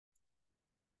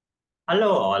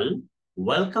Hello all,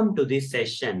 welcome to this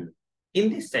session. In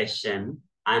this session,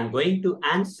 I'm going to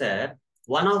answer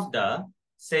one of the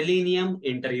Selenium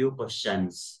interview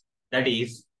questions. That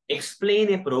is,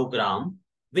 explain a program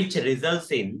which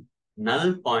results in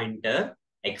null pointer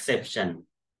exception.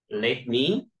 Let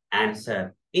me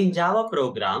answer. In Java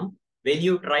program, when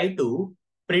you try to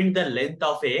print the length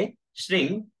of a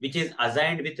string which is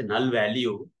assigned with null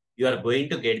value, you are going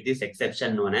to get this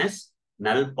exception known as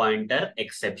null pointer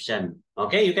exception.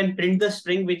 Okay, you can print the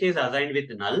string which is assigned with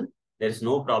null. There is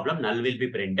no problem. Null will be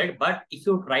printed. But if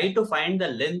you try to find the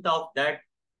length of that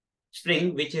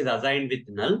string which is assigned with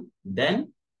null,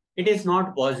 then it is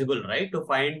not possible, right? To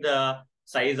find the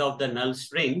size of the null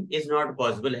string is not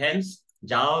possible. Hence,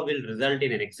 Java will result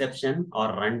in an exception or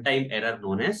runtime error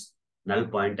known as null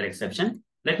pointer exception.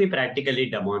 Let me practically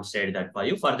demonstrate that for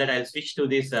you. For that, I'll switch to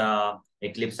this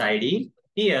Eclipse IDE.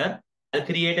 Here, I'll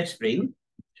create a string.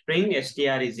 String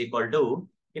str is equal to,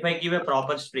 if I give a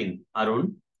proper string,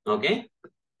 Arun, okay?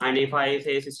 And if I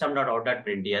say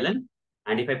system.out.println,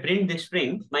 and if I print this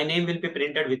string, my name will be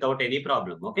printed without any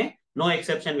problem, okay? No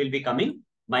exception will be coming.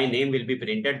 My name will be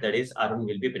printed, that is Arun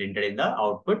will be printed in the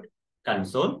output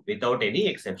console without any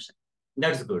exception.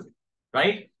 That's good,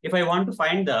 right? If I want to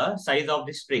find the size of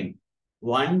the string,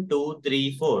 1, 2,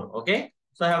 3, 4, okay?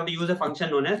 So I have to use a function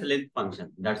known as length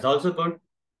function. That's also good.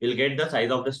 We'll get the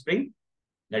size of the string,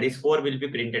 that is 4 will be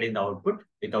printed in the output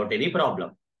without any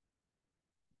problem.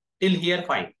 Till here,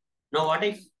 fine. Now, what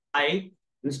if I,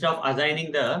 instead of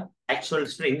assigning the actual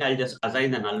string, I'll just assign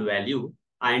the null value.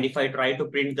 And if I try to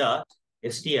print the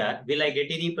str, will I get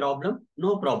any problem?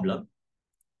 No problem.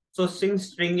 So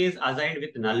since string is assigned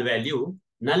with null value,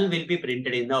 null will be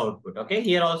printed in the output. Okay.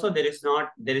 Here also there is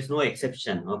no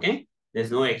exception. Okay. There's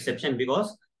no exception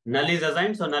because null is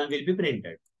assigned, so null will be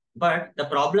printed. But the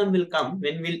problem will come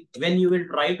when you will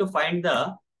try to find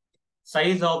the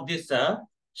size of this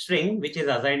string which is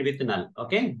assigned with null.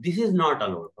 Okay, this is not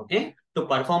allowed. Okay, to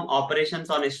perform operations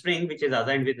on a string which is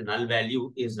assigned with null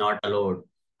value is not allowed.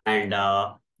 And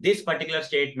this particular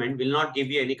statement will not give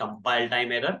you any compile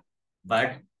time error,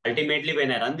 but ultimately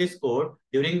when I run this code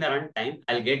during the runtime,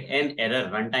 I'll get an error,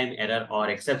 runtime error or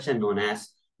exception known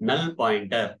as null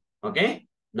pointer. Okay,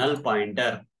 null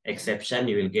pointer exception,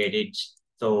 you will get it.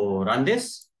 So run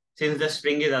this. Since the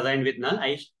string is assigned with null,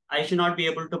 I should not be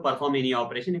able to perform any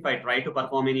operation. If I try to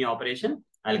perform any operation,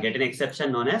 I'll get an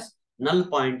exception known as null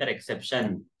pointer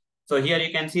exception. So here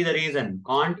you can see the reason,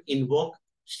 can't invoke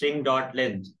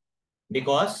string.length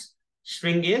because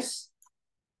string is,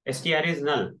 str is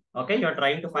null. Okay, you're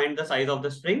trying to find the size of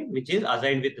the string which is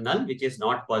assigned with null, which is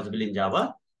not possible in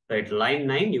Java. So at line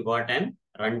 9, you got an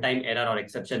runtime error or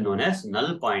exception known as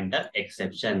null pointer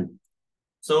exception.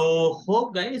 So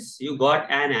hope guys, you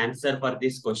got an answer for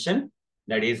this question.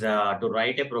 That is to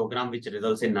write a program which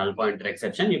results in null pointer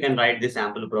exception. You can write this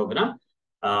sample program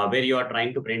where you are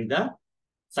trying to print the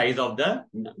size of the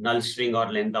null string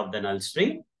or length of the null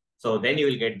string. So then you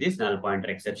will get this null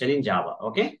pointer exception in Java.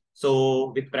 Okay.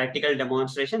 So with practical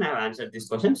demonstration, I have answered this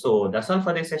question. So that's all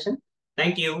for this session.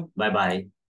 Thank you. Bye-bye.